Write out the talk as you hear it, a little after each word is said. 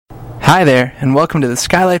Hi there, and welcome to the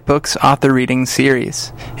Skylight Books Author Reading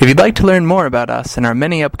Series. If you'd like to learn more about us and our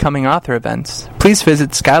many upcoming author events, please visit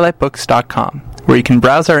skylightbooks.com, where you can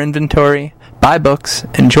browse our inventory, buy books,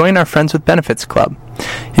 and join our Friends with Benefits Club.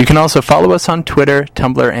 You can also follow us on Twitter,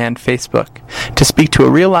 Tumblr, and Facebook. To speak to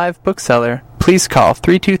a real live bookseller, please call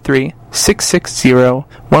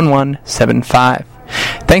 323-660-1175.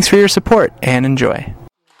 Thanks for your support, and enjoy.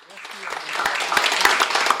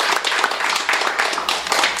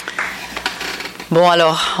 Bon,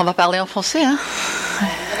 alors, on va parler en français, hein?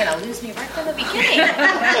 You're going to lose me right from the beginning.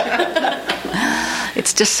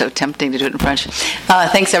 It's just so tempting to do it in French.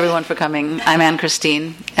 Thanks, everyone, for coming. I'm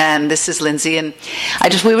Anne-Christine, and this is Lindsey. And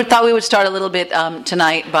thought we would start a little bit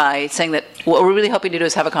tonight by saying that what we're really hoping to do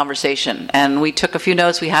is have a conversation. And we took a few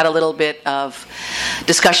notes. We had a little bit of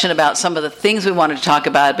discussion about some of the things we wanted to talk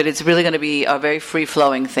about, but it's really going to be a very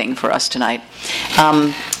free-flowing thing for us tonight.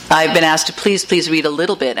 I've been asked to please read a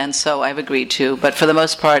little bit, and so I've agreed to. But for the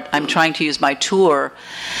most part, I'm trying to use my tour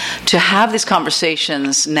to have these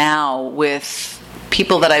conversations now with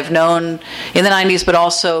people that I've known in the 90s, but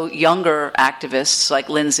also younger activists like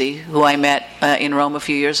Lindsey, who I met in Rome a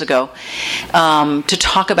few years ago, to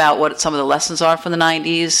talk about what some of the lessons are from the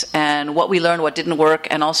 90s and what we learned, what didn't work,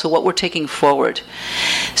 and also what we're taking forward.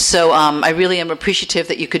 So I really am appreciative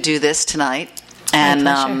that you could do this tonight. And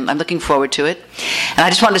I'm looking forward to it. And I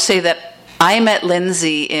just wanted to say that I met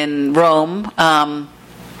Lindsey in Rome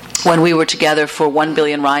when we were together for 1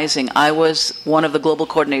 Billion Rising. I was one of the global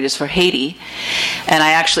coordinators for Haiti, and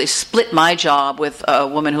I actually split my job with a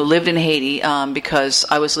woman who lived in Haiti because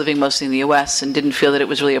I was living mostly in the U.S. and didn't feel that it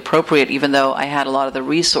was really appropriate, even though I had a lot of the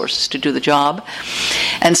resources to do the job.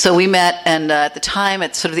 And so we met, and at the time,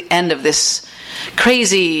 at sort of the end of this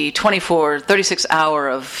crazy 36 hour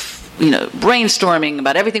of brainstorming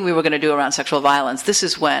about everything we were going to do around sexual violence. This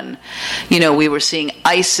is when, we were seeing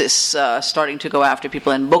ISIS starting to go after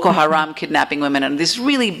people and Boko Haram kidnapping women and these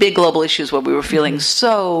really big global issues where we were feeling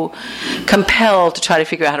so compelled to try to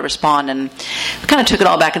figure out how to respond. And we kind of took it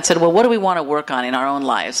all back and said, well, what do we want to work on in our own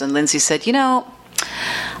lives? And Lindsey said,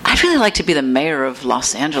 I'd really like to be the mayor of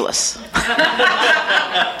Los Angeles.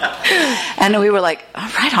 And we were like,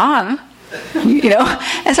 oh, right on.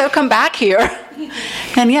 And so I've come back here.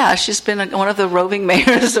 And yeah, she's been one of the roving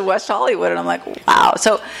mayors of West Hollywood. And I'm like, wow.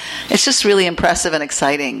 So it's just really impressive and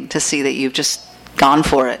exciting to see that you've just gone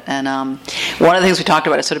for it. And one of the things we talked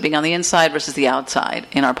about is sort of being on the inside versus the outside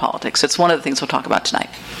in our politics. So it's one of the things we'll talk about tonight.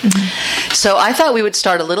 Mm-hmm. So I thought we would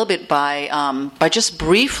start a little bit by just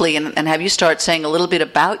briefly and have you start saying a little bit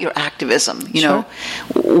about your activism. Sure.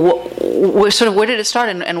 Where did it start?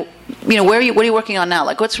 And what are you working on now?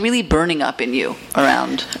 Like, what's really burning up in you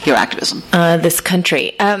around your activism? This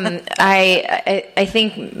country. I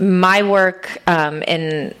think my work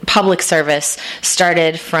in public service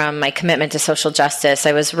started from my commitment to social justice.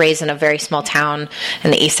 I was raised in a very small town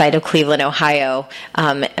in the east side of Cleveland, Ohio,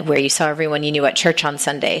 where you saw everyone you knew at church on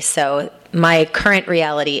Sunday. So my current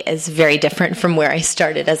reality is very different from where I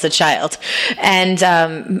started as a child. And,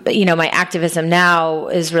 my activism now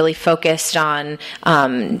is really focused on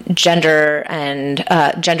gender and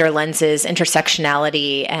gender lenses,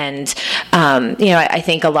 intersectionality, and, I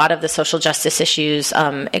think a lot of the social justice issues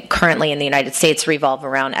currently in the United States revolve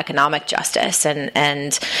around economic justice.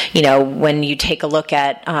 And when you take a look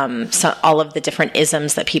at all of the different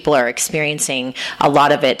isms that people are experiencing, a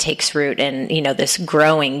lot of it takes root in, this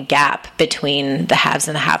growing gap between the haves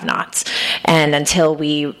and the have-nots. And until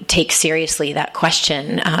we take seriously that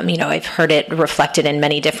question, I've heard it reflected in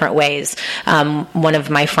many different ways. One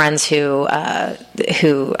of my friends who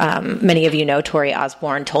many of you know, Tori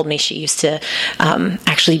Osborne, told me she used to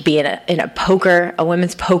actually be in a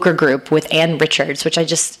women's poker group with Ann Richards, which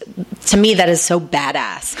to me, that is so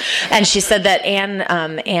badass. And she said that Ann,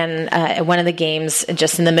 at one of the games,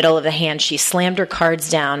 just in the middle of the hand, she slammed her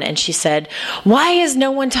cards down and she said, "Why is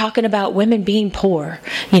no one talking about women being poor?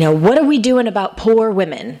 What are we doing about poor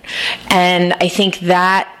women?" And I think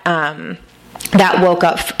that woke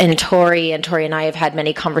up in Tori, and Tori and I have had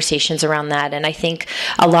many conversations around that. And I think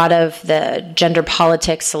a lot of the gender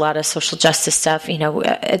politics, a lot of social justice stuff,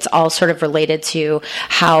 it's all sort of related to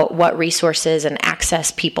what resources and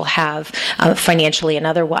access people have financially and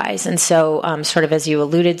otherwise. And so sort of as you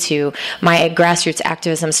alluded to, my grassroots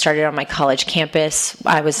activism started on my college campus.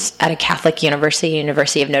 I was at a Catholic university,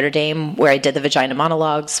 University of Notre Dame, where I did the Vagina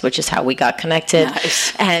Monologues, which is how we got connected.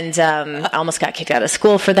 Nice. And I almost got kicked out of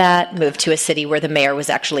school for that, moved to a city city where the mayor was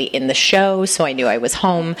actually in the show, so I knew I was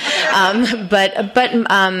home.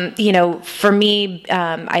 But you know, for me,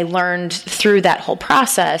 I learned through that whole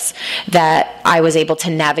process that I was able to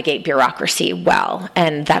navigate bureaucracy well,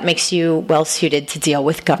 and that makes you well suited to deal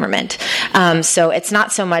with government. So it's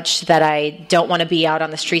not so much that I don't want to be out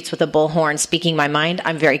on the streets with a bullhorn speaking my mind.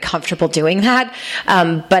 I'm very comfortable doing that.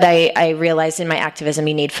 But I realized in my activism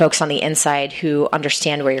you need folks on the inside who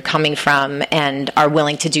understand where you're coming from and are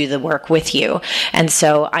willing to do the work with you. And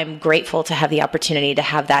so I'm grateful to have the opportunity to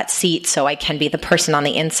have that seat so I can be the person on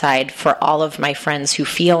the inside for all of my friends who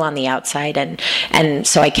feel on the outside, and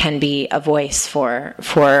so I can be a voice for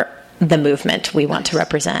the movement we want to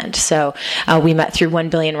represent. So we met through 1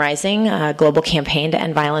 Billion Rising, a global campaign to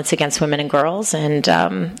end violence against women and girls, and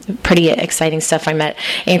pretty exciting stuff. I met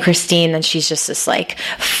Anne Christine, and she's just this like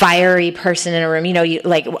fiery person in a room. You know,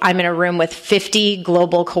 like I'm in a room with 50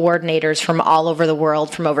 global coordinators from all over the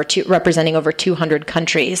world, from representing over 200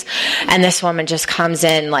 countries, and this woman just comes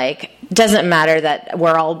in like, doesn't matter that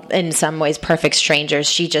we're all in some ways perfect strangers.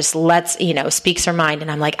 She just speaks her mind, and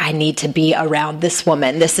I'm like, I need to be around this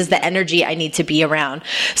woman. This is the energy I need to be around.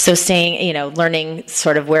 So learning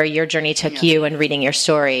sort of where your journey took you and reading your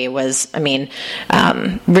story was,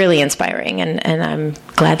 really inspiring, and I'm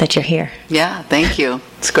glad that you're here. Yeah, thank you.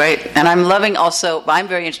 It's great. And I'm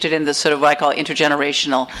very interested in this sort of what I call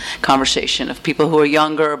intergenerational conversation of people who are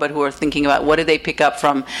younger but who are thinking about what did they pick up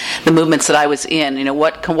from the movements that I was in, you know,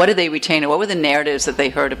 what did they retain, or what were the narratives that they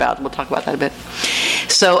heard about. We'll talk about that a bit.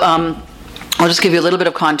 So I'll just give you a little bit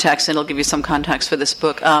of context, and it'll give you some context for this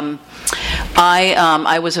book.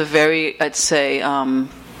 I was a very, I'd say,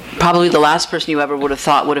 probably the last person you ever would have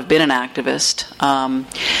thought would have been an activist.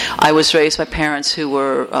 I was raised by parents who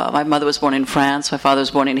were, my mother was born in France, my father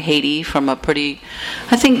was born in Haiti, from a pretty,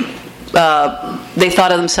 I think, they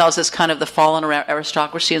thought of themselves as kind of the fallen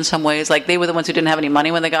aristocracy in some ways. Like they were the ones who didn't have any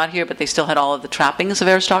money when they got here, but they still had all of the trappings of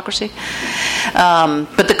aristocracy.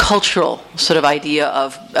 But the cultural sort of idea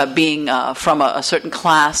of being from a certain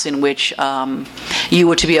class in which you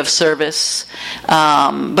were to be of service,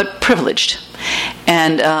 but privileged.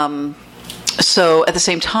 And so at the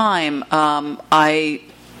same time, I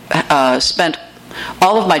spent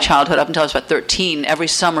all of my childhood, up until I was about 13, every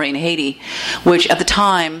summer in Haiti, which at the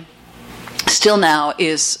time, still now,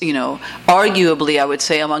 is, you know, arguably, I would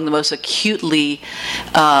say, among the most acutely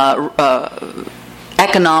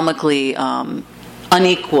economically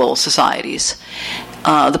unequal societies.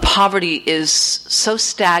 The poverty is so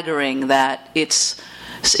staggering that it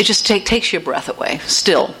just takes your breath away,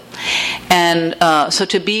 still. And so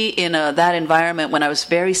to be in that environment when I was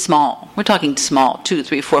very small, we're talking small, 2,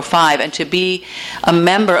 3, 4, 5, and to be a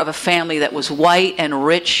member of a family that was white and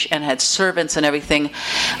rich and had servants and everything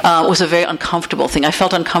was a very uncomfortable thing. I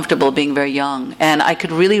felt uncomfortable being very young, and I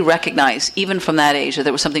could really recognize, even from that age, that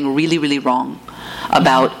there was something really, really wrong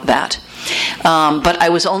about that. But I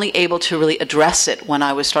was only able to really address it when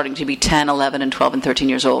I was starting to be 10, 11, and 12, and 13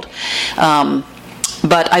 years old.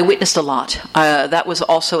 But I witnessed a lot. That was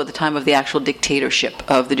also at the time of the actual dictatorship,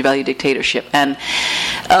 of the Duvalier dictatorship. And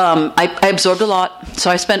I absorbed a lot. So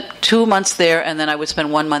I spent 2 months there, and then I would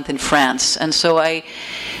spend 1 month in France. And so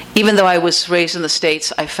even though I was raised in the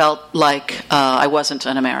States, I felt like I wasn't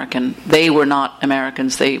an American. They were not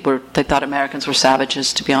Americans. They thought Americans were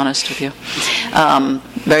savages, to be honest with you.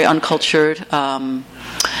 Very uncultured.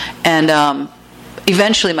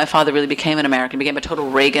 Eventually, my father really became an American, became a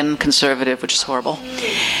total Reagan conservative, which is horrible.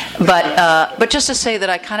 But just to say that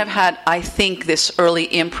I kind of had, I think, this early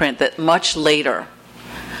imprint that much later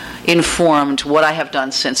informed what I have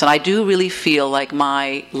done since. And I do really feel like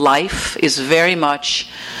my life is very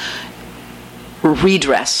much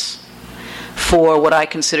redress for what I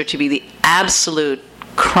consider to be the absolute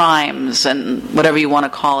crimes, and whatever you want to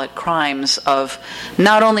call it, crimes of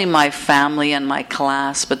not only my family and my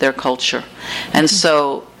class, but their culture. And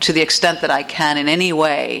so, to the extent that I can in any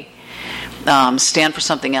way stand for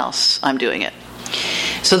something else, I'm doing it.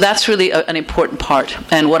 So that's really an important part.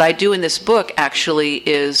 And what I do in this book actually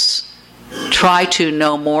is try to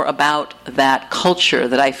know more about that culture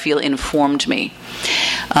that I feel informed me.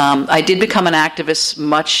 I did become an activist,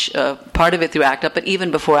 much part of it through ACT UP, but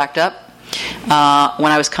even before ACT UP,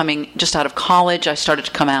 when I was coming just out of college, I started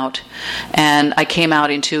to come out, and I came out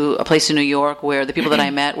into a place in New York where the people that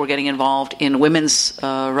I met were getting involved in women's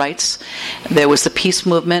rights. There was the peace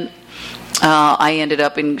movement. I ended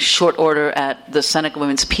up in short order at the Seneca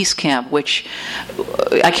Women's Peace Camp, which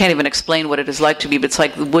I can't even explain what it is like to be, but it's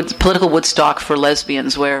like political Woodstock for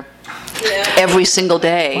lesbians, where every single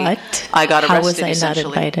day I got arrested. How was I not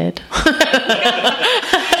invited?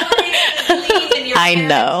 I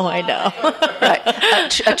know.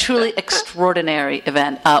 Right. A truly extraordinary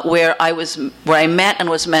event where I met and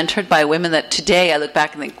was mentored by women that today I look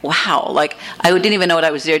back and think, wow, like I didn't even know what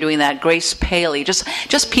I was there doing that. Grace Paley,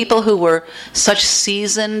 just people who were such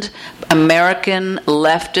seasoned American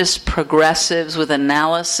leftist progressives with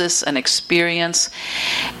analysis and experience,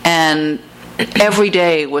 and every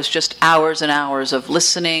day was just hours and hours of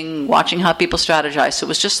listening, watching how people strategize. So it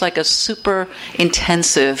was just like a super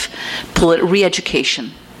intensive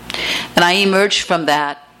re-education. And I emerged from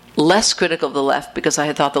that less critical of the left because I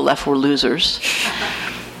had thought the left were losers,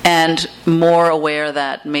 and more aware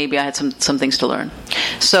that maybe I had some things to learn.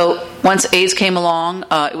 So once AIDS came along,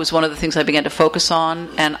 it was one of the things I began to focus on,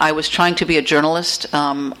 and I was trying to be a journalist.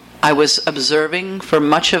 I was observing for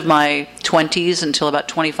much of my 20s until about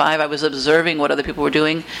 25. I was observing what other people were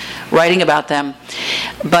doing, writing about them,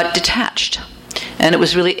 but detached. And it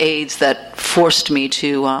was really AIDS that forced me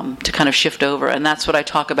to kind of shift over, and that's what I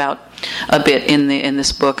talk about a bit in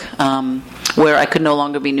this book, where I could no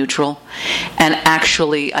longer be neutral. And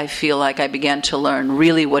actually, I feel like I began to learn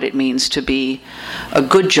really what it means to be a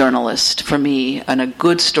good journalist for me and a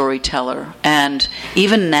good storyteller. And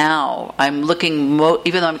even now, I'm looking,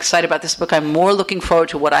 even though I'm excited about this book, I'm more looking forward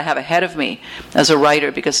to what I have ahead of me as a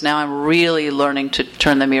writer, because now I'm really learning to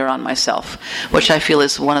turn the mirror on myself, which I feel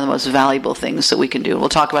is one of the most valuable things that we can do. We'll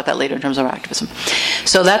talk about that later in terms of activism.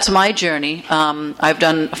 So that's my journey. I've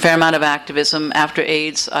done a fair amount of activism. After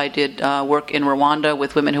AIDS, I did work in Rwanda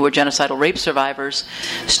with women who were genocidal rape survivors,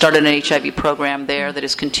 started an HIV program there that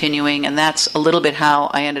is continuing, and that's a little bit how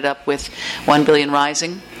I ended up with 1 Billion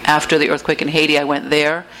Rising. After the earthquake in Haiti, I went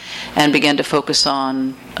there and began to focus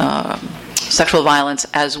on sexual violence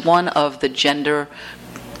as one of the gender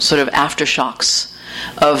sort of aftershocks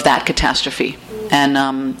of that catastrophe. And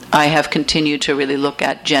I have continued to really look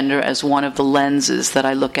at gender as one of the lenses that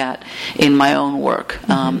I look at in my own work.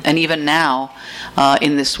 And even now,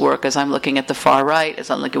 in this work, as I'm looking at the far right, as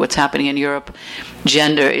I'm looking at what's happening in Europe,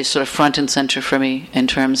 gender is sort of front and center for me in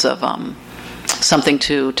terms of something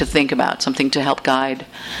to think about, something to help guide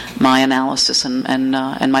my analysis and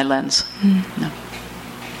my lens. Yeah.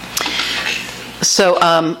 So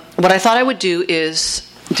what I thought I would do is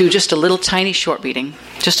do just a little tiny short reading,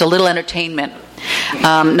 just a little entertainment,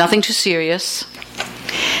 nothing too serious,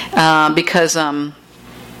 because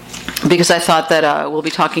I thought that we'll be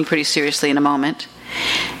talking pretty seriously in a moment,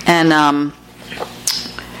 and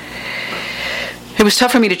it was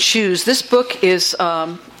tough for me to choose. This book is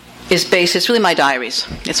based. It's really my diaries.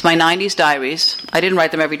 It's my 90s diaries. I didn't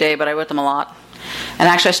write them every day, but I wrote them a lot. And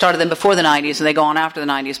actually, I started them before the 90s, and they go on after the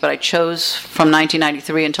 90s, but I chose from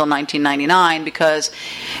 1993 until 1999 because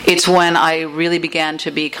it's when I really began to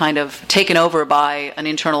be kind of taken over by an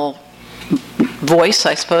internal voice,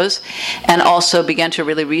 I suppose, and also began to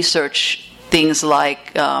really research things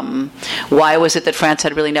like why was it that France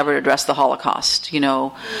had really never addressed the Holocaust?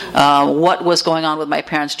 What was going on with my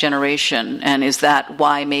parents' generation, and is that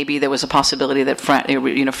why maybe there was a possibility that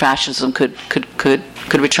fascism could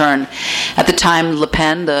return? At the time, Le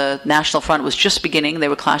Pen, the National Front, was just beginning. They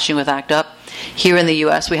were clashing with ACT UP. Here in the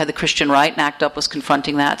U.S., we had the Christian right, and ACT UP was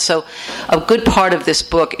confronting that. So a good part of this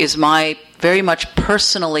book is my very much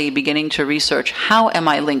personally beginning to research how am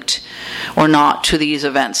I linked or not to these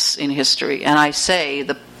events in history. And I say,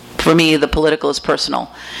 for me, the political is personal,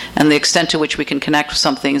 and the extent to which we can connect with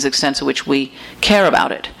something is the extent to which we care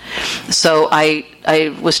about it. So I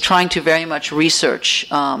was trying to very much research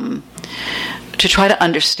to try to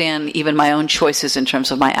understand even my own choices in terms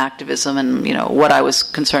of my activism and what I was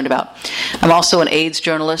concerned about. I'm also an AIDS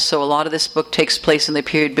journalist, so a lot of this book takes place in the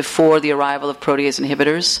period before the arrival of protease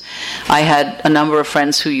inhibitors. I had a number of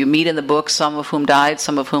friends who you meet in the book, some of whom died,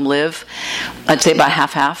 some of whom live. I'd say about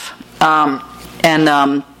half-half.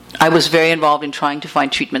 I was very involved in trying to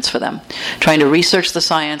find treatments for them, trying to research the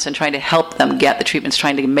science and trying to help them get the treatments,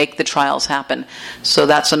 trying to make the trials happen. So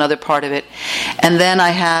that's another part of it. And then I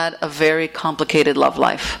had a very complicated love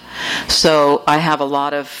life. So I have a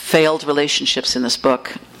lot of failed relationships in this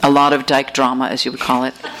book, a lot of dyke drama, as you would call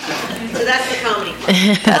it. So that's the comedy part.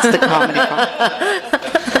 That's the comedy part.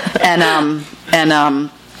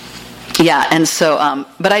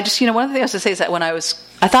 But I just, one of the things I have to say is that when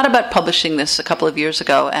I thought about publishing this a couple of years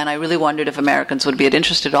ago, and I really wondered if Americans would be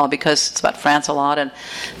interested at all, because it's about France a lot and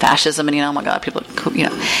fascism, and oh my God, people,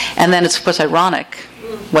 And then it's, of course, ironic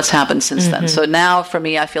what's happened since then. So now, for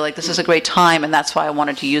me, I feel like this is a great time, and that's why I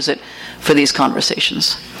wanted to use it for these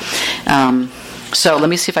conversations. So let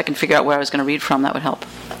me see if I can figure out where I was going to read from. That would help.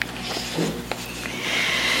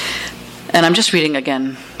 And I'm just reading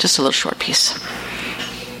again, just a little short piece.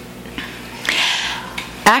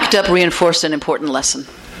 ACT UP reinforced an important lesson.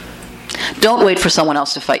 Don't wait for someone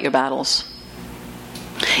else to fight your battles.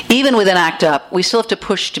 Even within ACT UP, we still have to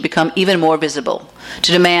push to become even more visible,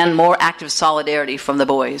 to demand more active solidarity from the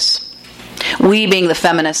boys. We being the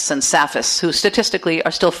feminists and saphists, who statistically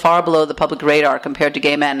are still far below the public radar compared to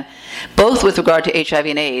gay men, both with regard to HIV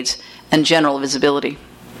and AIDS and general visibility.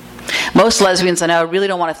 Most lesbians I know really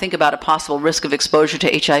don't want to think about a possible risk of exposure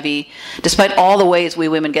to HIV, despite all the ways we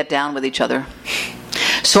women get down with each other.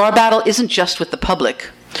 So our battle isn't just with the public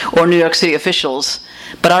or New York City officials,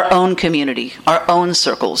 but our own community, our own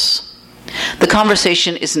circles. The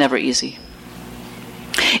conversation is never easy.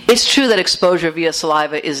 It's true that exposure via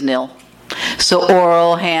saliva is nil, so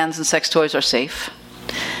oral, hands, and sex toys are safe.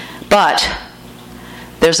 But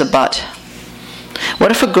there's a but.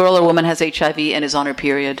 What if a girl or woman has HIV and is on her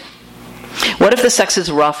period? What if the sex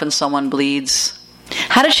is rough and someone bleeds?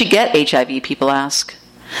 How did she get HIV, people ask.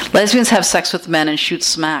 Lesbians have sex with men and shoot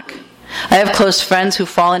smack. I have close friends who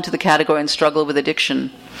fall into the category and struggle with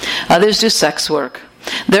addiction. Others do sex work.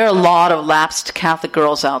 There are a lot of lapsed Catholic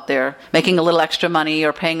girls out there, making a little extra money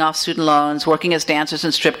or paying off student loans, working as dancers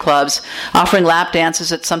in strip clubs, offering lap dances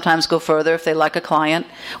that sometimes go further if they like a client,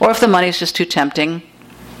 or if the money is just too tempting.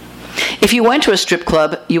 If you went to a strip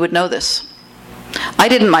club, you would know this. I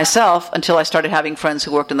didn't myself until I started having friends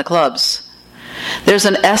who worked in the clubs. There's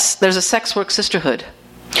a sex work sisterhood.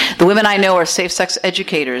 The women I know are safe sex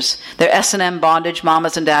educators. They're S&M bondage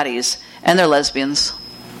mamas and daddies, and they're lesbians.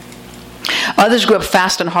 Others grew up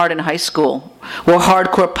fast and hard in high school, were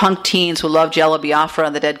hardcore punk teens who loved Jello Biafra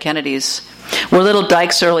and the dead Kennedys, were little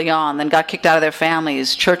dykes early on, then got kicked out of their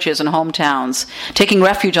families, churches, and hometowns, taking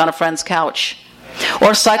refuge on a friend's couch,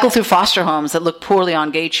 or cycled through foster homes that looked poorly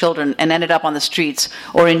on gay children and ended up on the streets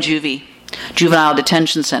or in juvenile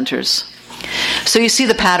detention centers. So you see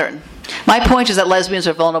the pattern. My point is that lesbians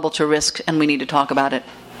are vulnerable to risk, and we need to talk about it.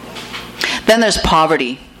 Then there's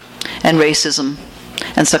poverty and racism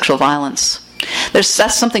and sexual violence.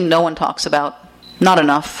 That's something no one talks about. Not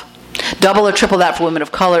enough. Double or triple that for women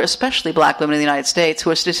of color, especially black women in the United States, who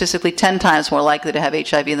are statistically 10 times more likely to have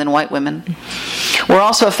HIV than white women. We're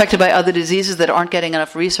also affected by other diseases that aren't getting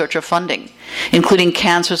enough research or funding, including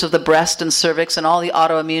cancers of the breast and cervix and all the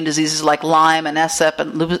autoimmune diseases like Lyme and SF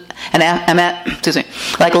and lupus,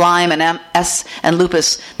 like Lyme and MS and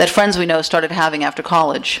lupus that friends we know started having after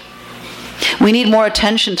college. We need more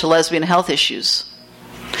attention to lesbian health issues.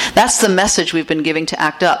 That's the message we've been giving to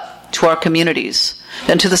ACT UP, to our communities,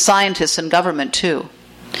 and to the scientists and government too.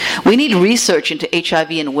 We need research into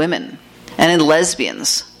HIV in women and in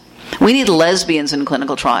lesbians. We need lesbians in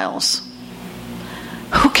clinical trials.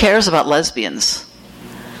 Who cares about lesbians?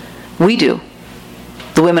 We do.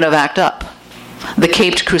 The women of ACT UP, the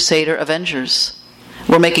Caped Crusader Avengers.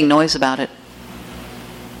 We're making noise about it.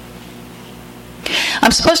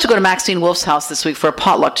 I'm supposed to go to Maxine Wolf's house this week for a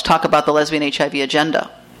potluck to talk about the lesbian HIV agenda.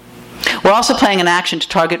 We're also planning an action to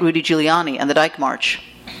target Rudy Giuliani and the Dyke March.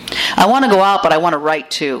 I want to go out, but I want to write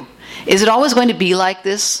too. Is it always going to be like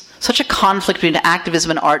this? Such a conflict between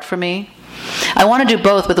activism and art for me? I want to do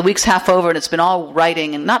both, but the week's half over and it's been all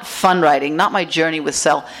writing, and not fun writing, not my journey with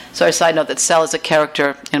Cell. Sorry, side note that Cell is a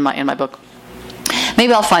character in my book.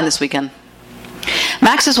 Maybe I'll find this weekend.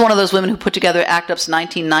 Max is one of those women who put together ACT UP's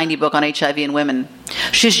 1990 book on HIV and women.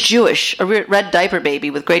 She's Jewish, a red diaper baby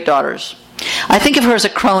with great daughters. I think of her as a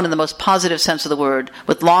crone in the most positive sense of the word,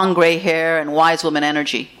 with long gray hair and wise woman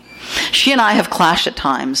energy. She and I have clashed at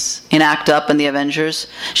times, in ACT UP and the Avengers.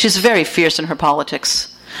 She's very fierce in her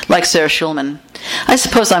politics, like Sarah Schulman. I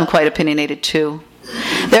suppose I'm quite opinionated too.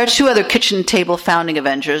 There are two other kitchen table founding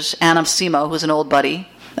Avengers, Anne of Simo, who's an old buddy,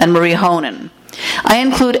 and Marie Honan. I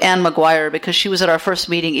include Anne Maguire because she was at our first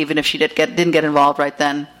meeting, even if she didn't get involved right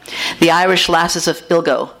then. The Irish lasses of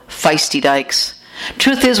Ilgo, feisty dykes.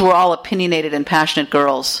 Truth is, we're all opinionated and passionate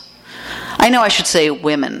girls. I know I should say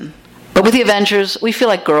women, but with the Avengers, we feel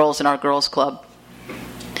like girls in our girls' club.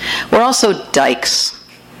 We're also dykes,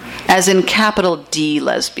 as in capital D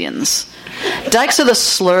lesbians. Dykes are the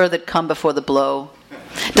slur that come before the blow.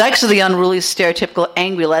 Dykes are the unruly, stereotypical,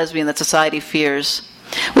 angry lesbian that society fears.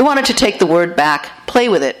 We wanted to take the word back, play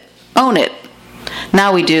with it, own it.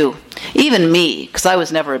 Now we do. Even me, because I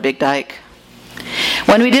was never a big dyke.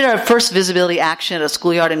 When we did our first visibility action at a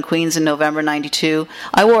schoolyard in Queens in November '92,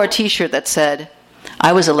 I wore a t-shirt that said,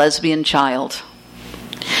 "I was a lesbian child."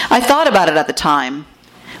 I thought about it at the time.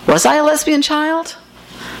 Was I a lesbian child?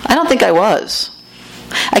 I don't think I was.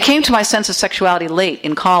 I came to my sense of sexuality late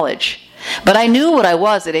in college, but I knew what I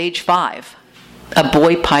was at age 5. A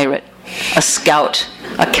boy pirate, a scout,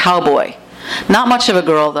 a cowboy. Not much of a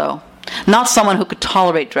girl, though. Not someone who could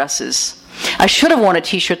tolerate dresses. I should have worn a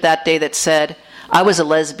t-shirt that day that said, "I was a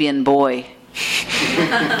lesbian boy,"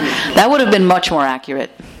 That would have been much more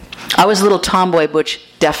accurate. I was a little tomboy butch,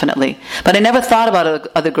 definitely. But I never thought about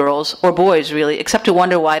other girls, or boys really, except to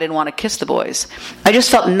wonder why I didn't want to kiss the boys. I just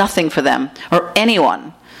felt nothing for them, or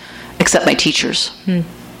anyone, except my teachers.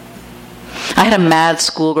 I had a mad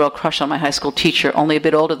schoolgirl crush on my high school teacher, only a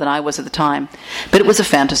bit older than I was at the time. But it was a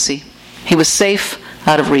fantasy. He was safe,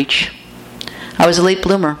 out of reach. I was a late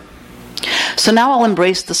bloomer. So now I'll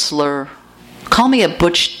embrace the slur. Call me a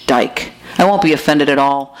butch dyke. I won't be offended at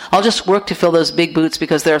all. I'll just work to fill those big boots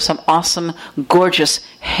because there are some awesome, gorgeous,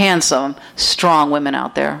 handsome, strong women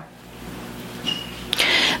out there.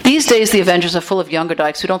 These days, the Avengers are full of younger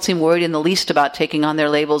dykes who don't seem worried in the least about taking on their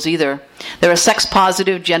labels either. They're a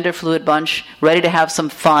sex-positive, gender-fluid bunch, ready to have some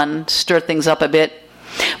fun, stir things up a bit.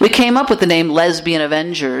 We came up with the name Lesbian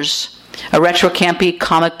Avengers, a retro-campy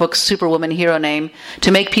comic book superwoman hero name,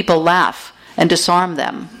 to make people laugh and disarm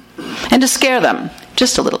them, and to scare them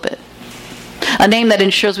just a little bit. A name that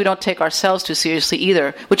ensures we don't take ourselves too seriously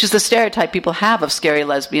either, which is the stereotype people have of scary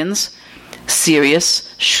lesbians.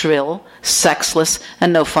 Serious, shrill, sexless,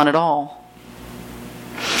 and no fun at all.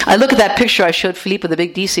 I look at that picture I showed Philippe of the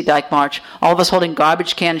big DC Dyke March, all of us holding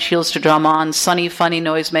garbage can shields to drum on, sunny, funny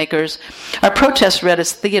noisemakers. Our protest read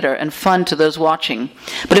as theater and fun to those watching.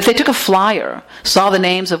 But if they took a flyer, saw the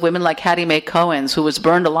names of women like Hattie Mae Cohen's, who was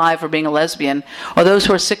burned alive for being a lesbian, or those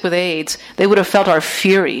who are sick with AIDS, they would have felt our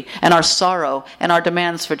fury and our sorrow and our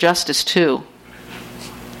demands for justice too.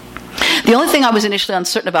 The only thing I was initially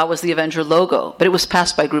uncertain about was the Avenger logo, but it was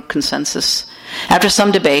passed by group consensus. After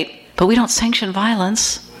some debate, but we don't sanction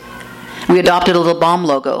violence, we adopted a little bomb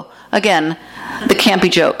logo. Again, the campy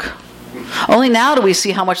joke. Only now do we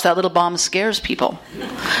see how much that little bomb scares people.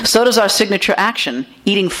 So does our signature action,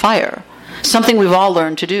 eating fire, something we've all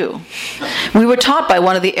learned to do. We were taught by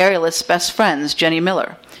one of the aerialist's best friends, Jenny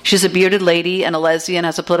Miller. She's a bearded lady and a lesbian,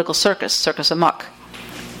 has a political Circus Amok.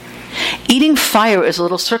 Eating fire is a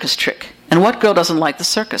little circus trick, and what girl doesn't like the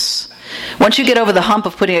circus? Once you get over the hump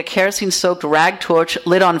of putting a kerosene-soaked rag torch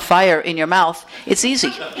lit on fire in your mouth, it's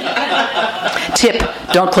easy. Tip,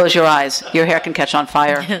 don't close your eyes. Your hair can catch on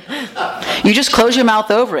fire. You just close your mouth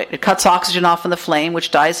over it. It cuts oxygen off in the flame,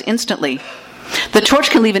 which dies instantly. The torch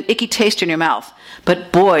can leave an icky taste in your mouth,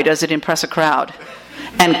 but boy, does it impress a crowd.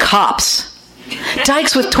 And cops.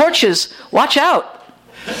 Dykes with torches, watch out.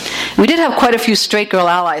 We did have quite a few straight girl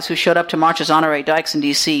allies who showed up to march as honorary dykes in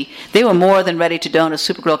D.C. They were more than ready to don a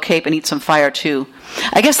Supergirl cape and eat some fire, too.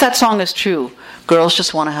 I guess that song is true. Girls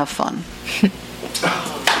just want to have fun.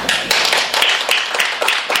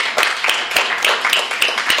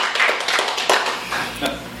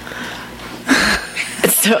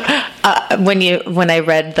 So when I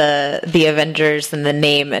read the Avengers and the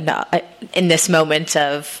name, and in this moment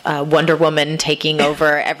of Wonder Woman taking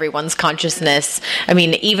over everyone's consciousness, I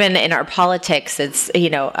mean, even in our politics, it's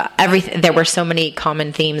everything. There were so many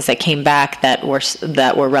common themes that came back that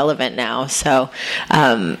were relevant now. So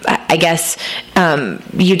I guess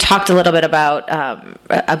you talked a little bit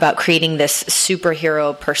about creating this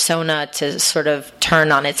superhero persona to sort of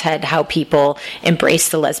turn on its head how people embrace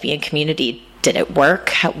the lesbian community. Did it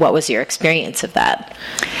work? What was your experience of that?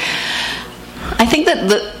 I think that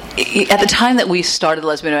at the time that we started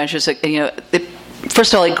Lesbian Adventures,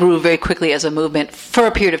 first of all, it grew very quickly as a movement for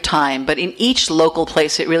a period of time, but in each local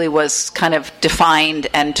place, it really was kind of defined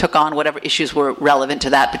and took on whatever issues were relevant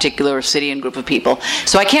to that particular city and group of people.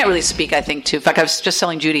 So I can't really speak, I think, in fact, I was just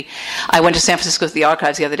telling Judy, I went to San Francisco to the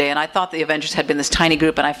archives the other day, and I thought the Avengers had been this tiny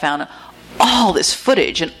group, and I found all this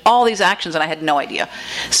footage and all these actions, and I had no idea.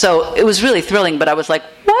 So it was really thrilling, but I was like,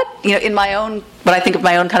 what? In my own, what I think of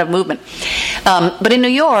my own kind of movement. But in New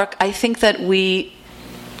York, I think that we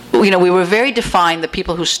were very defined, the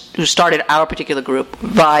people who started our particular group,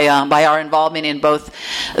 by our involvement in both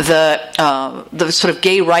the sort of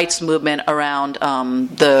gay rights movement around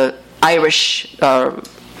the Irish,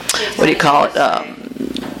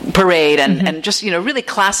 parade, and just, really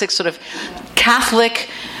classic sort of Catholic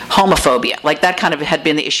homophobia, like that kind of had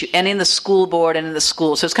been the issue, and in the school board and in the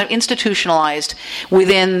school. So it's kind of institutionalized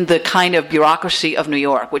within the kind of bureaucracy of New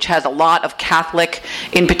York, which has a lot of Catholic,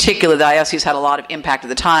 in particular, the IOCs had a lot of impact at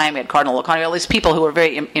the time. We had Cardinal O'Connor, all these people who were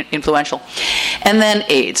very influential. And then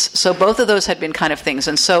AIDS. So both of those had been kind of things.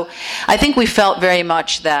 And so I think we felt very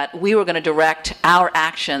much that we were going to direct our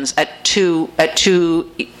actions at two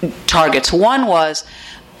targets. One was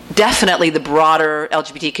definitely the broader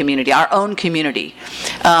LGBT community, our own community.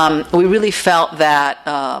 We really felt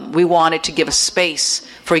that we wanted to give a space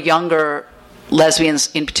for younger lesbians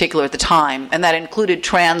in particular at the time, and that included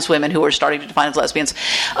trans women who were starting to define as lesbians,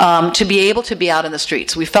 to be able to be out in the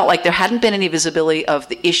streets. We felt like there hadn't been any visibility of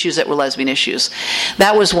the issues that were lesbian issues.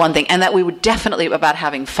 That was one thing, and that we were definitely about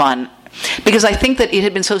having fun. Because I think that it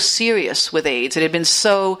had been so serious with AIDS. It had been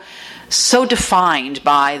so defined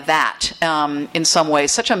by that in some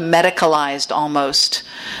ways, such a medicalized almost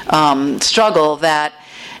struggle that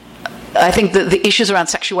I think the issues around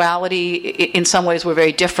sexuality in some ways were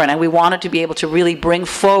very different, and we wanted to be able to really bring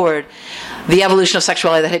forward the evolution of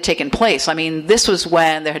sexuality that had taken place. I mean, this was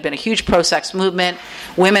when there had been a huge pro-sex movement.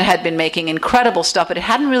 Women had been making incredible stuff, but it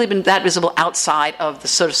hadn't really been that visible outside of the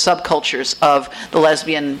sort of subcultures of the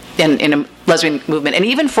lesbian in a lesbian movement, and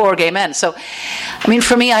even for gay men. So, I mean,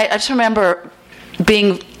 for me, I just remember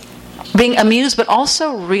being amused, but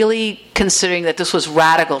also really considering that this was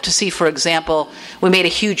radical to see, for example, we made a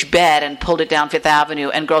huge bed and pulled it down Fifth Avenue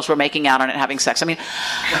and girls were making out on it and having sex. I mean,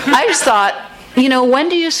 I just thought, when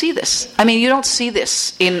do you see this? I mean, you don't see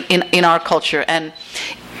this in our culture. And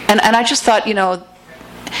I just thought,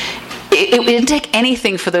 it didn't take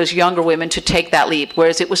anything for those younger women to take that leap,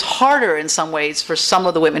 whereas it was harder in some ways for some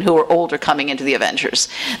of the women who were older coming into the Avengers.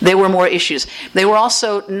 There were more issues. They were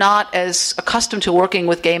also not as accustomed to working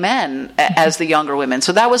with gay men as the younger women.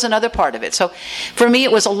 So that was another part of it. So for me,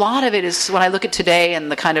 it was a lot of it is when I look at today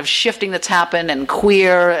and the kind of shifting that's happened, and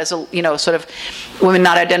queer as a, sort of women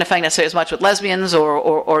not identifying necessarily as much with lesbians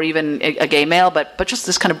or even a gay male, but just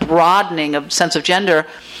this kind of broadening of sense of gender.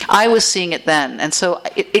 I was seeing it then. And so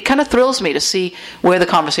it kind of thrills me to see where the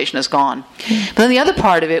conversation has gone. But then the other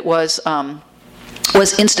part of it was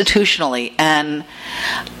institutionally, and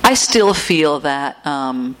I still feel that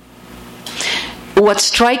what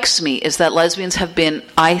strikes me is that lesbians have been,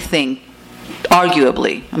 I think,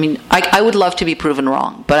 arguably, I mean, I would love to be proven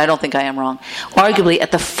wrong, but I don't think I am wrong, arguably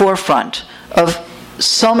at the forefront of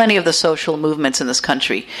so many of the social movements in this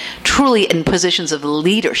country, truly in positions of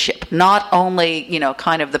leadership, not only,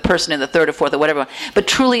 kind of the person in the third or fourth or whatever, but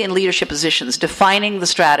truly in leadership positions, defining the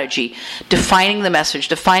strategy, defining the message,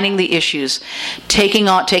 defining the issues, taking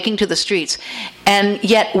to the streets. And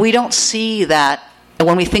yet we don't see that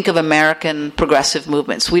when we think of American progressive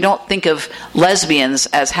movements. We don't think of lesbians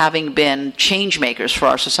as having been change makers for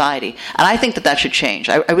our society. And I think that should change.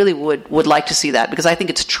 I really would like to see that, because I think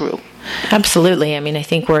it's true. Absolutely. I mean, I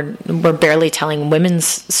think we're barely telling women's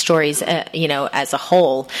stories, as a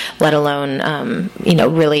whole, let alone,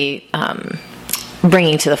 really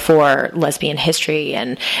bringing to the fore lesbian history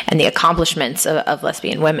and the accomplishments of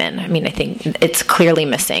lesbian women. I mean, I think it's clearly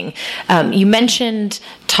missing. You mentioned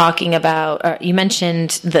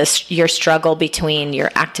your struggle between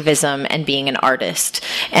your activism and being an artist.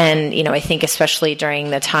 And, I think especially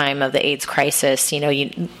during the time of the AIDS crisis,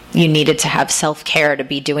 you needed to have self-care to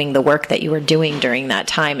be doing the work that you were doing during that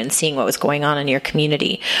time and seeing what was going on in your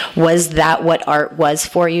community. Was that what art was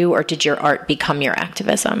for you, or did your art become your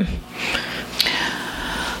activism?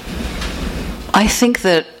 I think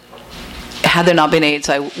that had there not been AIDS,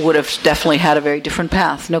 I would have definitely had a very different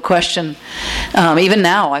path, no question. Even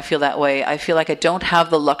now, I feel that way. I feel like I don't have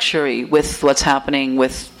the luxury with what's happening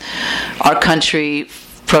with our country,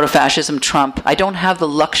 proto-fascism, Trump. I don't have the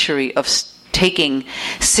luxury of taking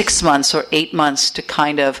 6 months or 8 months to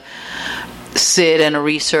kind of sit and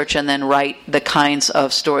research and then write the kinds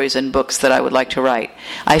of stories and books that I would like to write.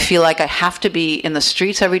 I feel like I have to be in the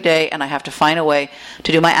streets every day, and I have to find a way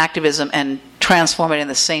to do my activism and transform it in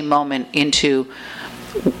the same moment into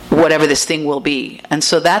whatever this thing will be. And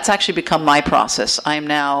so that's actually become my process. I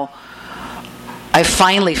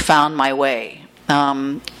finally found my way.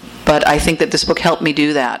 But I think that this book helped me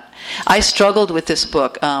do that. I struggled with this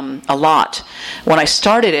book a lot. When I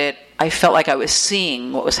started it, I felt like I was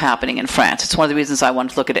seeing what was happening in France. It's one of the reasons I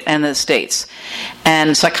wanted to look at it, and the States.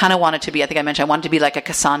 And so I kind of wanted to be, I think I mentioned, I wanted to be like a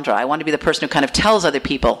Cassandra. I wanted to be the person who kind of tells other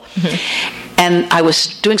people. Mm-hmm. And I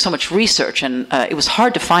was doing so much research, and it was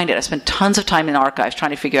hard to find it. I spent tons of time in archives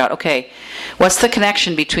trying to figure out, okay, what's the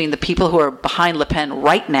connection between the people who are behind Le Pen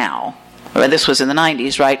right now, or this was in the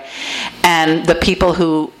 90s, right, and the people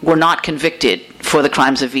who were not convicted for the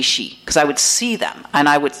crimes of Vichy, because I would see them, and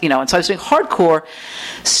I would, and so I was doing hardcore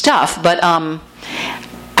stuff, but I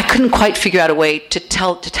couldn't quite figure out a way to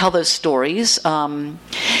tell those stories, and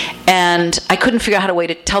I couldn't figure out a way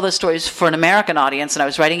to tell those stories for an American audience, and I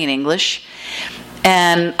was writing in English,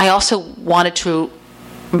 and I also wanted to,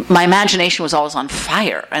 my imagination was always on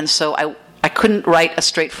fire, and so I couldn't write a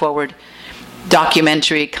straightforward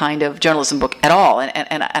documentary kind of journalism book at all, and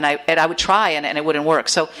I would try, and it wouldn't work.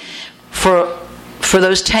 So for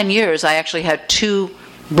those 10 years, I actually had 2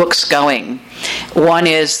 books going. One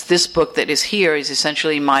is this book that is here is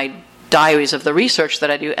essentially my diaries of the research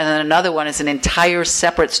that I do, and then another one is an entire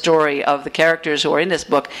separate story of the characters who are in this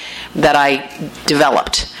book that I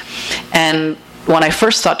developed. And when I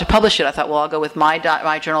first thought to publish it, I thought, well, I'll go with my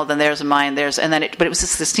journal, then theirs and mine, theirs, and then but it was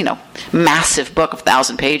this massive book of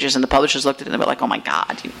 1,000 pages, and the publishers looked at it and they were like, oh my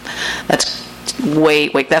God, that's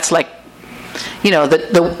that's like,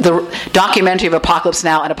 the documentary of Apocalypse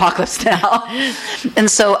Now and Apocalypse Now. And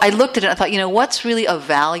so I looked at it and I thought, what's really of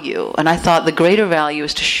value? And I thought the greater value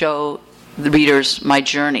is to show the readers my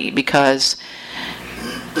journey, because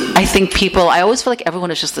I think I always feel like everyone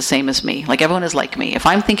is just the same as me. Like everyone is like me. If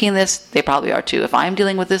I'm thinking this, they probably are too. If I'm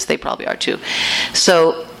dealing with this, they probably are too.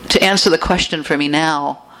 So to answer the question for me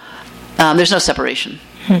now, there's no separation.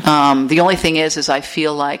 The only thing is I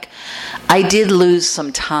feel like I did lose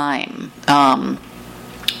some time.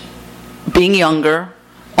 Being younger,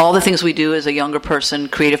 all the things we do as a younger person,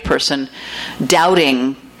 creative person,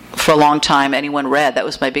 doubting for a long time anyone read. That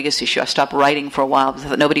was my biggest issue. I stopped writing for a while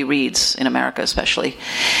because nobody reads in America especially.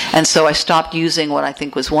 And so I stopped using what I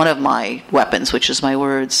think was one of my weapons, which is my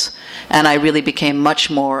words. And I really became much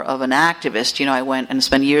more of an activist. I went and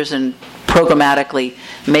spent years in programmatically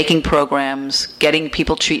making programs, getting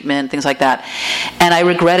people treatment, things like that. And I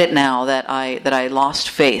regret it now that I lost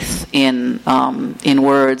faith in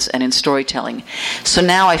words and in storytelling. So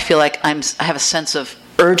now I feel like I have a sense of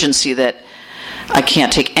urgency that I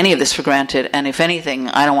can't take any of this for granted, and if anything,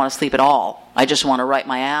 I don't want to sleep at all. I just want to write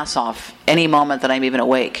my ass off any moment that I'm even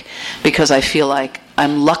awake, because I feel like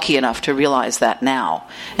I'm lucky enough to realize that now.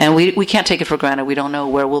 And we can't take it for granted. We don't know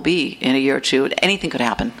where we'll be in a year or two. Anything could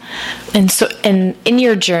happen. And in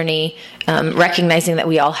your journey, recognizing that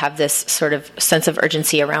we all have this sort of sense of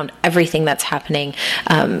urgency around everything that's happening,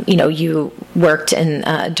 you worked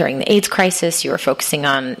during the AIDS crisis. You were focusing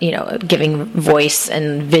on, giving voice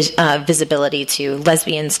and visibility to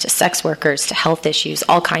lesbians, to sex workers, to health issues,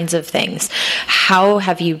 all kinds of things. How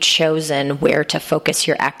have you chosen where to focus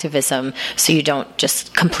your activism so you don't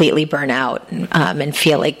just completely burn out and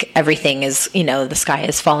feel like everything is, the sky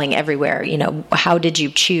is falling everywhere? How did you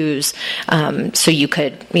choose so you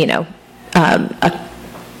could,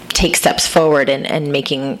 take steps forward and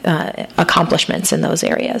making accomplishments in those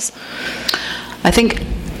areas? I think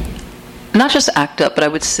not just ACT UP, but I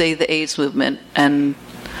would say the AIDS movement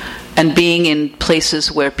and being in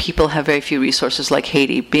places where people have very few resources, like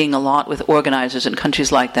Haiti, being a lot with organizers in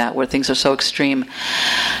countries like that where things are so extreme,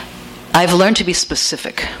 I've learned to be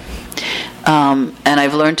specific, and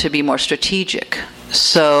I've learned to be more strategic.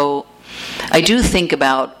 So I do think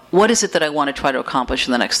about what is it that I want to try to accomplish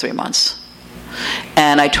in the next 3 months.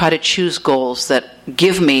 And I try to choose goals that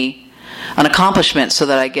give me an accomplishment so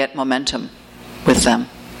that I get momentum with them.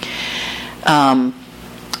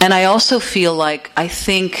 And I also feel like I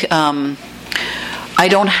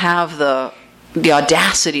don't have the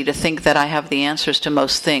audacity to think that I have the answers to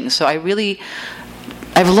most things. So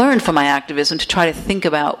I've learned from my activism to try to think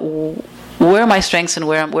about where are my strengths and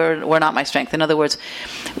where not my strength. In other words,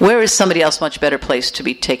 where is somebody else much better placed to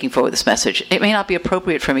be taking forward this message? It may not be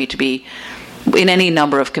appropriate for me to be in any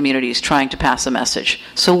number of communities trying to pass a message.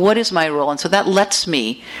 So what is my role? And so that lets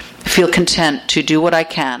me feel content to do what I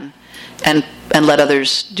can and let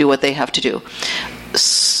others do what they have to do.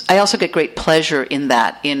 I also get great pleasure in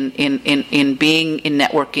that, in being in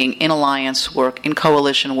networking, in alliance work, in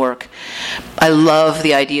coalition work. I love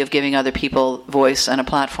the idea of giving other people voice and a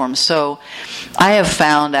platform. So I have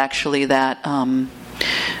found actually that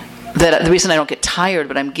that the reason I don't get tired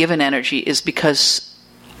but I'm given energy is because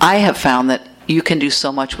I have found that you can do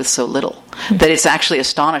so much with so little, that it's actually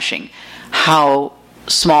astonishing how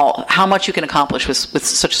much you can accomplish with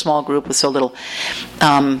such a small group with so little.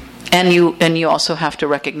 And you also have to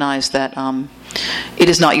recognize that it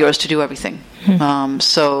is not yours to do everything.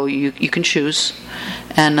 So you can choose.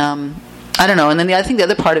 And I don't know. And then I think the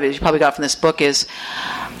other part of it you probably got from this book is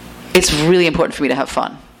it's really important for me to have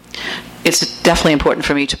fun. It's definitely important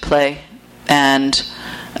for me to play. And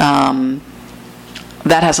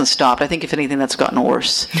that hasn't stopped. I think if anything, that's gotten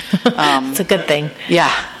worse. It's a good thing. Yeah.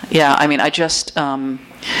 I mean,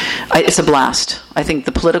 it's a blast. I think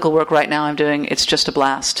the political work right now I'm doing, it's just a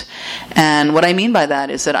blast. And what I mean by that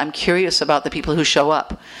is that I'm curious about the people who show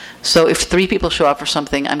up. So if 3 people show up for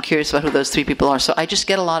something, I'm curious about who those 3 people are. So I just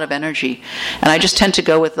get a lot of energy. And I just tend to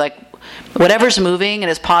go with whatever's moving and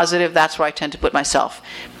is positive, that's where I tend to put myself.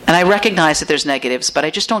 And I recognize that there's negatives, but I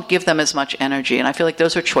just don't give them as much energy. And I feel like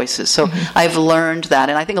those are choices. So I've learned that.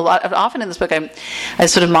 And I think often in this book, I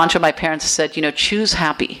sort of mantra my parents said, choose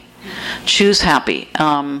happy. Choose happy.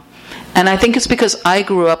 And I think it's because I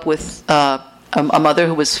grew up with a mother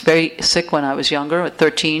who was very sick when I was younger. At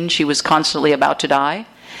 13, she was constantly about to die.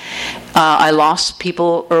 I lost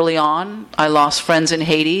people early on. I lost friends in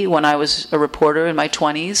Haiti when I was a reporter in my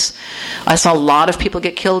 20s. I saw a lot of people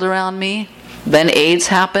get killed around me. Then AIDS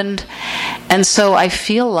happened. And so I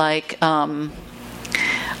feel like I'm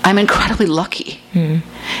incredibly lucky. Mm.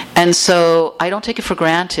 And so I don't take it for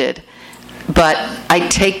granted. But I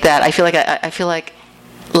take that. I feel like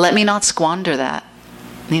let me not squander that,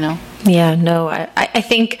 Yeah, no, I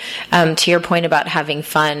think to your point about having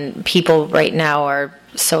fun, people right now are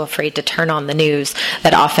so afraid to turn on the news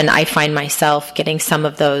that often I find myself getting some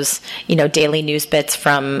of those, daily news bits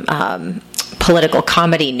from political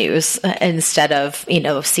comedy news instead of,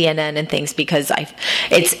 CNN and things, because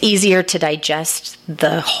it's easier to digest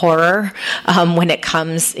the horror when it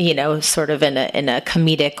comes, sort of in a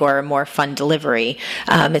comedic or a more fun delivery.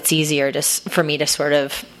 It's easier for me to sort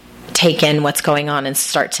of take in what's going on and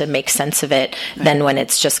start to make sense of it than when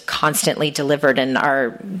it's just constantly delivered in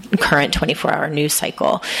our current 24-hour news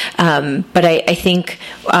cycle. But I think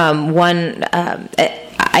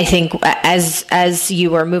I think as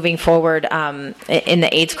you were moving forward in the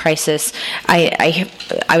AIDS crisis, I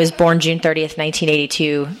was born June 30th,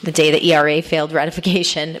 1982, the day the ERA failed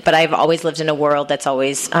ratification. But I've always lived in a world that's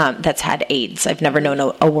always that's had AIDS. I've never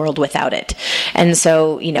known a world without it. And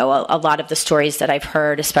so, a lot of the stories that I've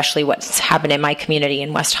heard, especially what's happened in my community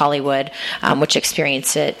in West Hollywood, which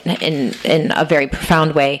experienced it in a very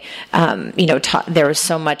profound way. There was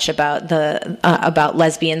so much about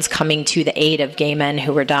lesbians coming to the aid of gay men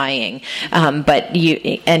who were dying, but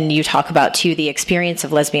you talk about too the experience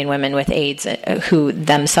of lesbian women with AIDS who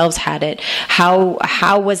themselves had it.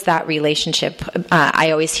 How was that relationship?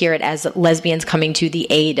 I always hear it as lesbians coming to the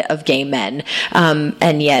aid of gay men,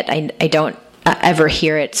 and yet I don't ever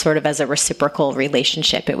hear it sort of as a reciprocal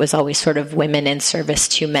relationship. It was always sort of women in service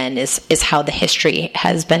to men is how the history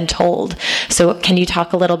has been told. So can you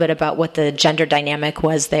talk a little bit about what the gender dynamic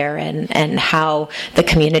was there and how the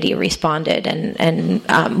community responded and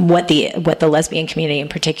what the lesbian community in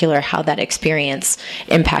particular, how that experience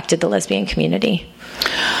impacted the lesbian community?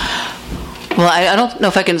 Well, I don't know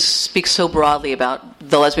if I can speak so broadly about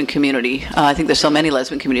the lesbian community. I think there's so many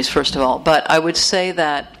lesbian communities, first of all. But I would say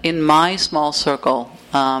that in my small circle,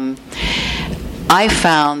 I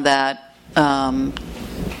found that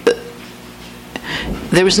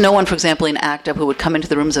there was no one, for example, in ACT UP who would come into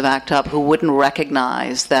the rooms of ACT UP who wouldn't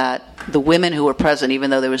recognize that the women who were present, even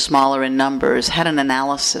though they were smaller in numbers, had an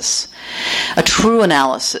analysis, a true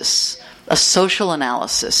analysis, a social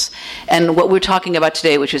analysis. And what we're talking about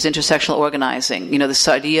today, which is intersectional organizing, this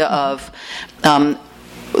idea of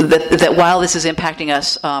that while this is impacting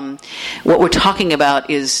us, what we're talking about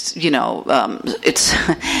is,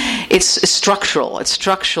 it's structural. It's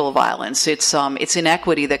structural violence. It's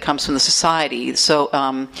inequity that comes from the society. So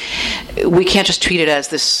we can't just treat it as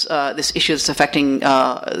this issue that's affecting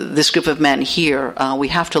this group of men here. We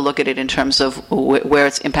have to look at it in terms of where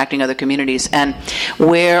it's impacting other communities and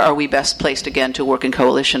where are we best placed again to work in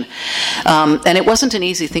coalition. And it wasn't an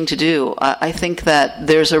easy thing to do. I think that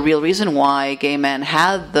there's a real reason why gay men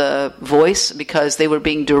had the voice, because they were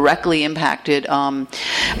being directly impacted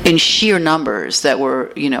in sheer numbers that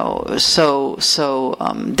were, so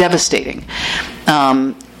devastating.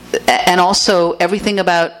 And also everything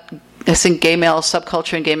about, I think, gay male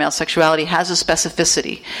subculture and gay male sexuality has a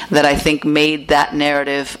specificity that I think made that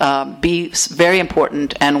narrative be very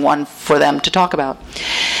important and one for them to talk about.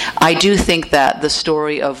 I do think that the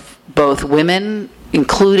story of both women,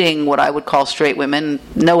 including what I would call straight women,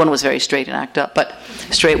 no one was very straight in ACT UP, but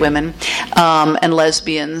straight women and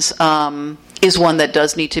lesbians, is one that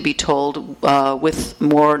does need to be told with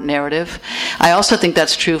more narrative. I also think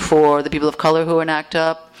that's true for the people of color who are in ACT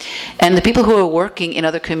UP and the people who are working in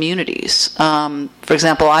other communities. For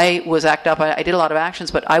example, I was ACT UP, I did a lot of actions,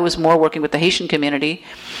 but I was more working with the Haitian community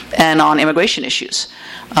and on immigration issues.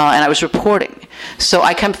 And I was reporting. So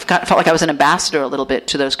I kind of felt like I was an ambassador a little bit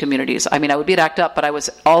to those communities. I mean, I would be at ACT UP, but I was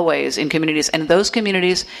always in communities. And in those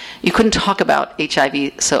communities, you couldn't talk about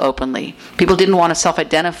HIV so openly. People didn't want to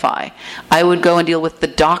self-identify. I would go and deal with the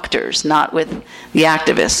doctors, not with the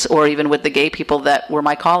activists, or even with the gay people that were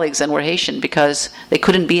my colleagues and were Haitian, because they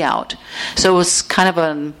couldn't be out. So it was kind of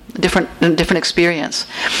a different experience.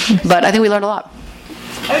 But I think we learned a lot.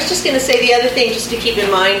 I was just going to say the other thing just to keep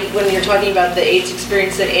in mind when you're talking about the AIDS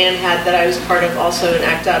experience that Anne had that I was part of also in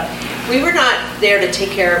ACT UP. We were not there to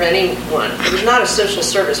take care of anyone. It was not a social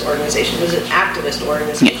service organization. It was an activist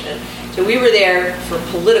organization. So we were there for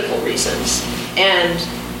political reasons. And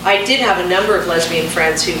I did have a number of lesbian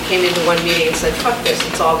friends who came into one meeting and said, fuck this,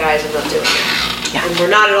 it's all guys, I'm not doing it. Yeah. And were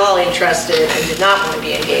not at all interested and did not want to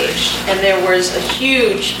be engaged. And there was a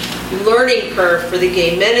huge learning curve for the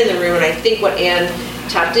gay men in the room. And I think what Anne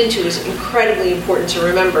tapped into is incredibly important to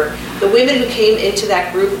remember. The women who came into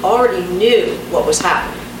that group already knew what was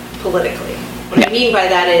happening politically. What I mean by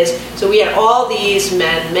that is, so we had all these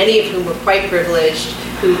men, many of whom were quite privileged,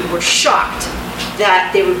 who were shocked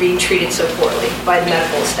that they were being treated so poorly by the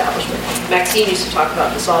medical establishment. Maxine used to talk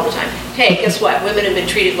about this all the time. Hey, guess what? Women have been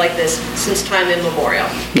treated like this since time immemorial.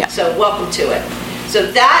 Yeah. So welcome to it.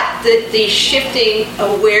 So that, the shifting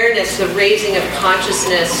awareness, the raising of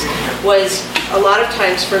consciousness was a lot of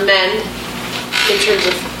times for men in terms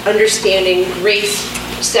of understanding race,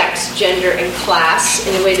 sex, gender, and class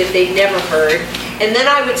in a way that they'd never heard. And then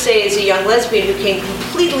I would say as a young lesbian who came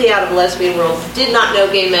completely out of the lesbian world, did not know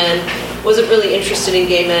gay men, wasn't really interested in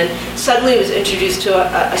gay men, suddenly was introduced to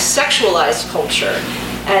a sexualized culture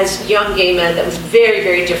as young gay men that was very,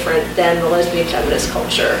 very different than the lesbian feminist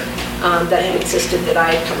culture that had existed that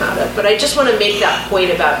I had come out of. But I just want to make that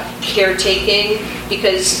point about caretaking,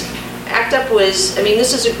 because ACT UP was, I mean,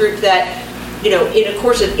 this is a group that, you know, in a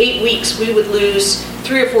course of 8 weeks, we would lose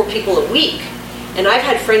 3 or 4 people a week. And I've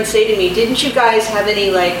had friends say to me, didn't you guys have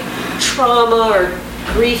any, like, trauma or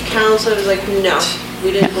grief counseling? I was like, no,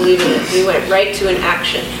 we didn't believe in it. We went right to an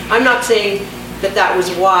action. I'm not saying that that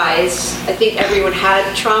was wise. I think everyone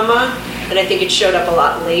had trauma, and I think it showed up a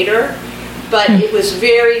lot later. But it was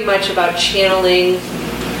very much about channeling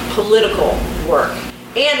political work.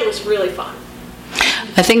 And it was really fun.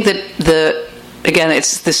 I think that again,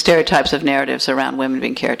 it's the stereotypes of narratives around women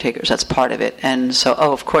being caretakers. That's part of it. And so,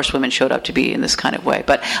 of course, women showed up to be in this kind of way.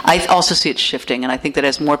 But I also see it shifting. And I think that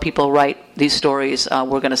as more people write these stories,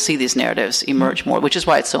 we're going to see these narratives emerge more, which is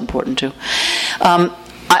why it's so important, too.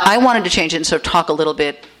 I wanted to change it and sort of talk a little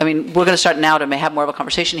bit. I mean, we're going to start now to have more of a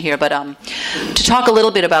conversation here, but to talk a little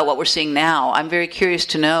bit about what we're seeing now, I'm very curious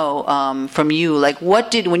to know from you, like,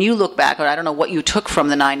 when you look back, or I don't know what you took from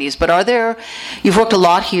the 90s, but you've worked a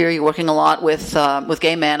lot here, you're working a lot with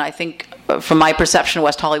gay men. I think, from my perception,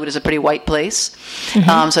 West Hollywood is a pretty white place. Mm-hmm.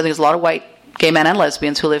 So I think there's a lot of white gay men and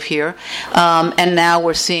lesbians who live here. And now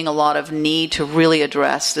we're seeing a lot of need to really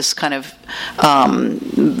address this kind of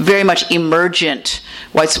very much emergent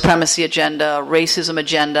white supremacy agenda, racism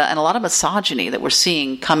agenda, and a lot of misogyny that we're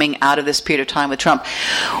seeing coming out of this period of time with Trump.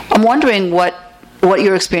 I'm wondering what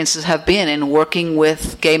your experiences have been in working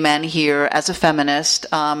with gay men here as a feminist,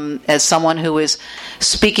 as someone who is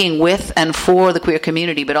speaking with and for the queer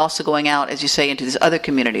community, but also going out, as you say, into these other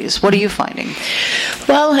communities. What are you finding?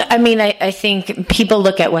 Well, I mean, I think people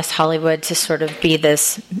look at West Hollywood to sort of be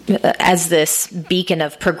this beacon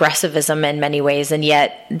of progressivism in many ways, and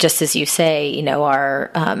yet, just as you say, you know,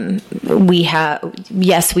 we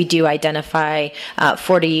do identify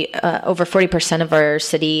over 40% of our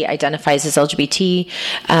city identifies as LGBT.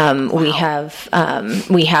 Wow. We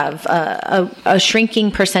have a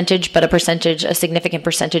shrinking percentage, but a significant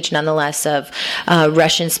percentage nonetheless of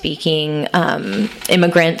Russian-speaking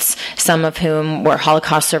immigrants, some of whom were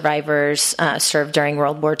Holocaust survivors, served during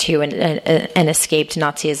World War II and escaped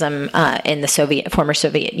Nazism in the former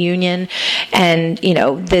Soviet Union. And, you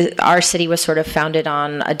know, our city was sort of founded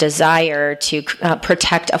on a desire to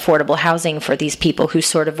protect affordable housing for these people who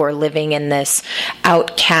sort of were living in this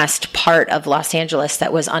outcast part of Los Angeles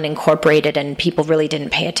that was unincorporated and people really didn't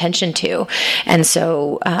pay attention to. And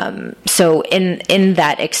so in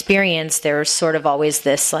that experience, there's sort of always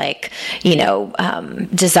this, like, you know,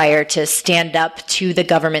 desire to stand up to the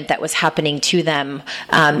government that was happening to them.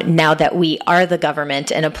 Now that we are the government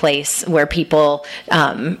in a place where people,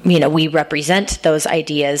 you know, we represent those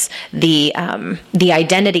ideas, the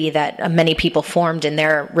identity that many people formed in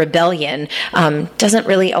their rebellion doesn't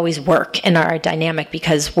really always work in our dynamic,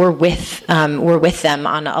 because we're with them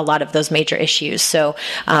on a lot of those major issues. So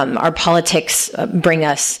our politics bring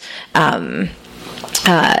us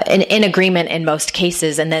in agreement in most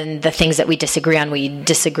cases, and then the things that we disagree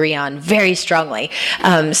on very strongly.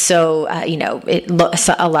 You know,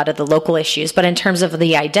 a lot of the local issues. But in terms of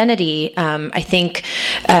the identity, I think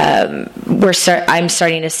I'm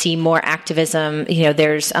starting to see more activism. You know,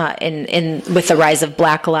 there's with the rise of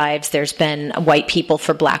Black Lives, there's been White People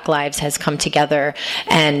for Black Lives has come together,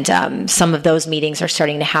 and some of those meetings are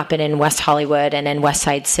starting to happen in West Hollywood and in West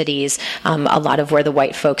Side cities. A lot of where the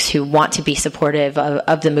white folks who want to be supportive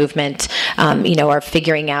of the movement, you know, are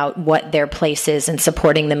figuring out what their place is in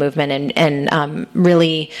supporting the movement and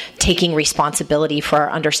really taking responsibility for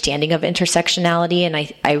our understanding of intersectionality. And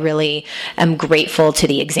I really am grateful to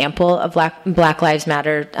the example of Black Lives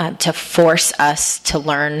Matter to force us to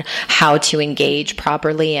learn how to engage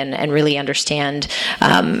properly and really understand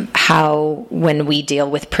how, when we deal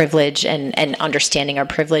with privilege and understanding our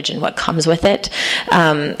privilege and what comes with it.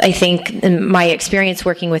 I think in my experience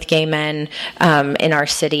working with gay men in our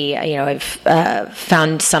city. I've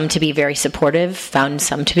found some to be very supportive, found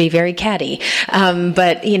some to be very catty.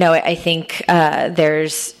 But I think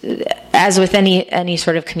there's, as with any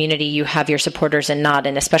sort of community, you have your supporters and not,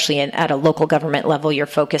 and especially at a local government level, you're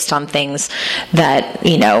focused on things that,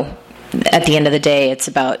 at the end of the day, it's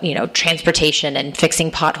about, transportation and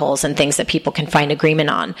fixing potholes and things that people can find agreement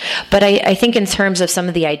on. But I think in terms of some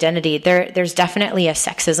of the identity, there's definitely a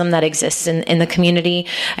sexism that exists in the community.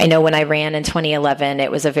 I know when I ran in 2011,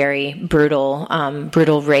 it was a very brutal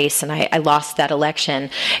race, and I lost that election.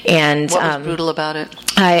 And what was brutal about it?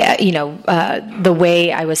 The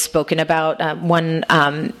way I was spoken about,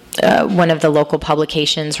 one of the local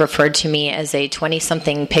publications referred to me as a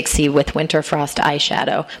 20-something pixie with winter frost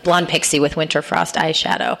eyeshadow, blonde pixie with winter frost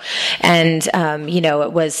eyeshadow. And,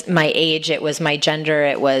 it was my age, it was my gender,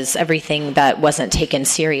 it was everything that wasn't taken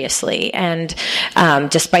seriously. And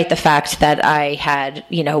despite the fact that I had,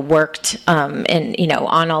 worked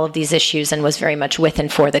on all of these issues and was very much with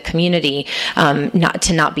and for the community,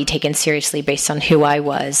 not be taken seriously based on who I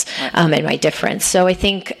was and my difference. So I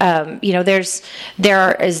think,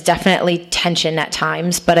 there is definitely tension at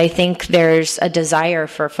times, but I think there's a desire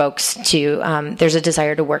for folks to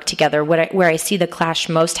work together. Where I see the clash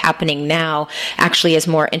most happening now actually is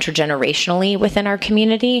more intergenerationally within our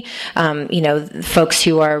community. Folks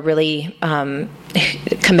who are really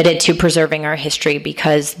committed to preserving our history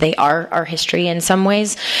because they are our history in some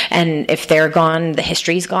ways, and if they're gone, the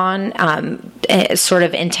history's gone. Sort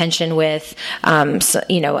of in tension with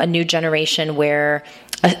a new generation where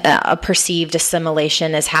a perceived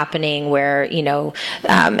assimilation is happening, where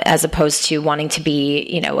as opposed to wanting to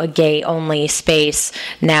be a gay only space,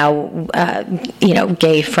 now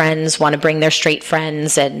gay friends want to bring their straight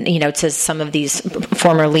friends and to some of these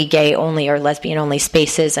formerly gay only or lesbian only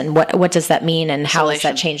spaces, and what does that mean, and how does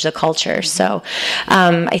that change the culture? So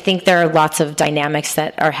I think there are lots of dynamics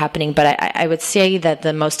that are happening, but I would say that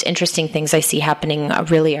the most interesting things I see happening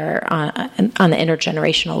really are on the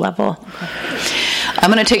intergenerational level.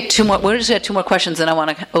 I'm going to take two more. We're just going to have two more questions, and I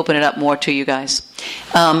want to open it up more to you guys.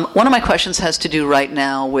 One of my questions has to do right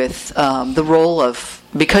now with the role of,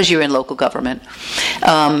 because you're in local government,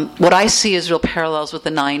 what I see is real parallels with the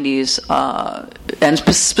 90s, and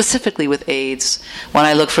specifically with AIDS. When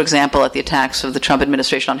I look, for example, at the attacks of the Trump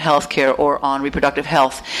administration on healthcare or on reproductive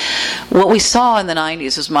health, what we saw in the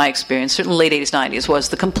 90s, is my experience, certainly late 80s, 90s, was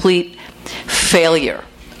the complete failure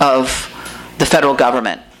of the federal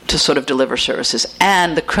government to sort of deliver services,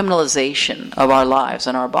 and the criminalization of our lives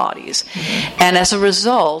and our bodies. Mm-hmm. And as a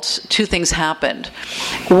result, two things happened.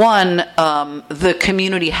 One, the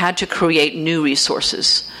community had to create new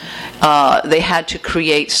resources. They had to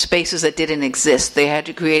create spaces that didn't exist. They had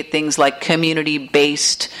to create things like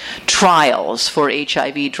community-based trials for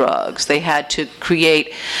HIV drugs. They had to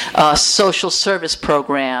create social service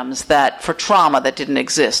programs for trauma that didn't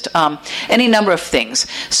exist. Any number of things.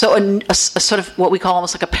 So a sort of what we call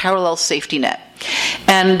almost like a parallel safety net.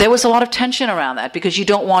 And there was a lot of tension around that, because you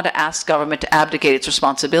don't want to ask government to abdicate its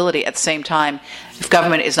responsibility. At the same time, if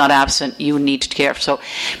government is not absent, you need to care. So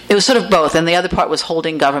it was sort of both. And the other part was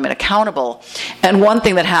holding government accountable. And one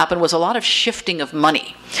thing that happened was a lot of shifting of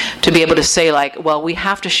money to be able to say, like, well, we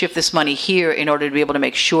have to shift this money here in order to be able to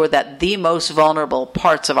make sure that the most vulnerable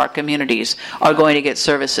parts of our communities are going to get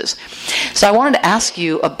services. So I wanted to ask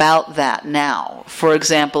you about that now. For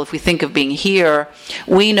example, if we think of being here,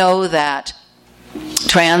 we know that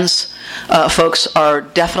trans folks are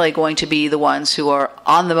definitely going to be the ones who are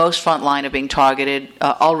on the most front line of being targeted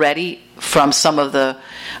already from some of the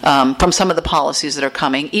policies that are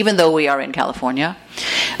coming, even though we are in California.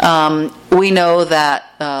 We know that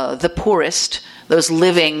the poorest, those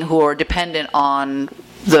living who are dependent on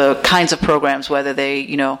the kinds of programs, whether they,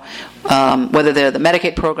 whether they're the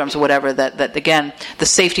Medicaid programs or whatever, that again, the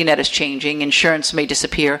safety net is changing, insurance may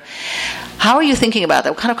disappear. How are you thinking about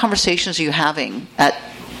that? What kind of conversations are you having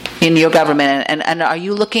in your government, and are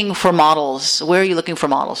you looking for models? Where are you looking for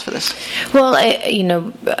models for this? Well,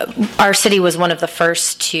 our city was one of the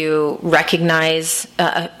first to recognize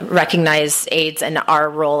AIDS and our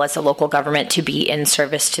role as a local government to be in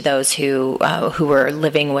service to those who were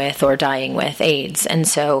living with or dying with AIDS. And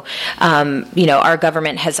so, our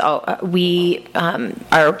government we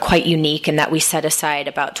are quite unique in that we set aside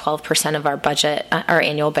about 12% of our budget, our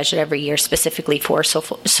annual budget every year, specifically for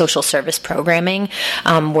social service programming.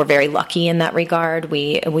 We're very lucky in that regard.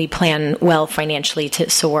 We plan well financially,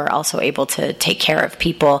 so we're also able to take care of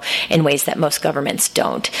people in ways that most governments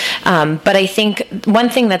don't. But I think one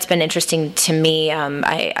thing that's been interesting to me,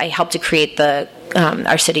 I helped to create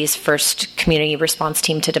our city's first community response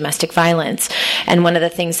team to domestic violence. And one of the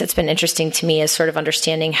things that's been interesting to me is sort of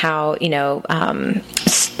understanding how,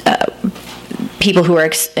 people who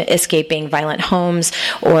are escaping violent homes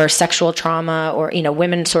or sexual trauma or,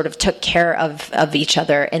 women sort of took care of each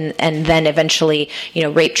other. And then eventually,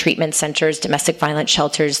 rape treatment centers, domestic violence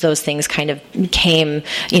shelters, those things kind of became,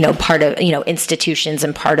 part of, institutions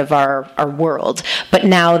and part of our world. But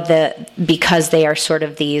now because they are sort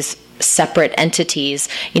of these separate entities,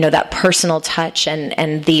 that personal touch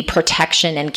and the protection and